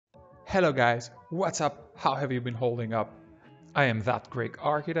Hello guys, what's up? How have you been holding up? I am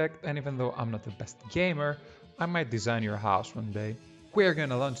Thatgreekarchitect, and even though I'm not the best gamer, I might design your house one day. We're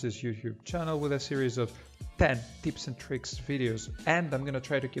gonna launch this YouTube channel with a series of 10 tips and tricks videos, and I'm gonna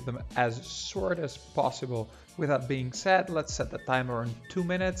try to keep them as short as possible. With that being said, let's set the timer on 2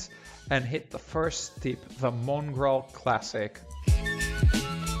 minutes and hit the first tip, the Mongraal Classic.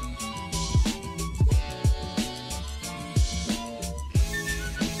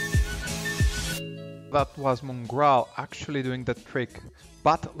 That was Mongraal actually doing the trick,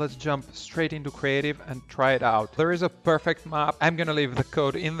 but let's jump straight into creative and try it out. There is a perfect map. I'm gonna leave the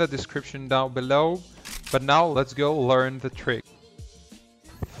code in the description down below, but now let's go learn the trick.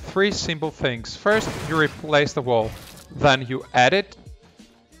 3 simple things. First, you replace the wall, then you edit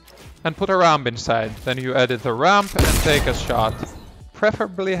and put a ramp inside. Then you edit the ramp and take a shot.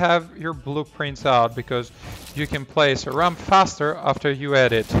 Preferably have your blueprints out because you can place a ramp faster after you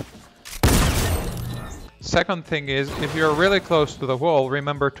edit. Second thing is, if you're really close to the wall,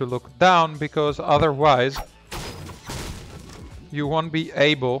 remember to look down because otherwise you won't be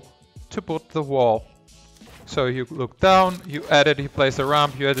able to put the wall. So you look down, you edit, you place the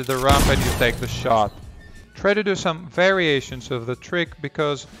ramp, you edit the ramp and you take the shot. Try to do some variations of the trick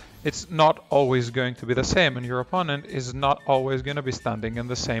because it's not always going to be the same and your opponent is not always going to be standing in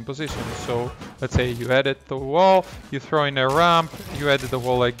the same position. So let's say you edit the wall, you throw in a ramp, you edit the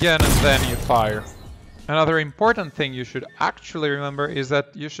wall again and then you fire. Another important thing you should actually remember is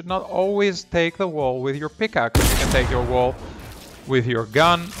that you should not always take the wall with your pickaxe. You can take your wall with your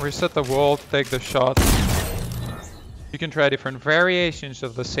gun, reset the wall, take the shot. You can try different variations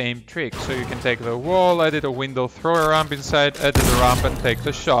of the same trick. So you can take the wall, edit a window, throw a ramp inside, edit the ramp and take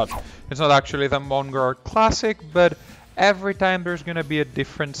the shot. It's not actually the Mongraal Classic, but every time there's gonna be a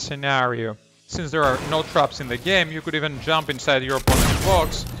different scenario. Since there are no traps in the game, you could even jump inside your opponent's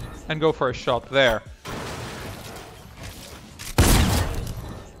box and go for a shot there.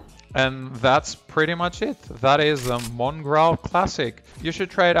 And that's pretty much it. That is the Mongraal Classic. You should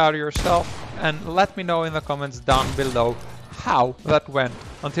try it out yourself and let me know in the comments down below how that went.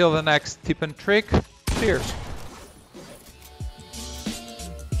 Until the next tip and trick, cheers!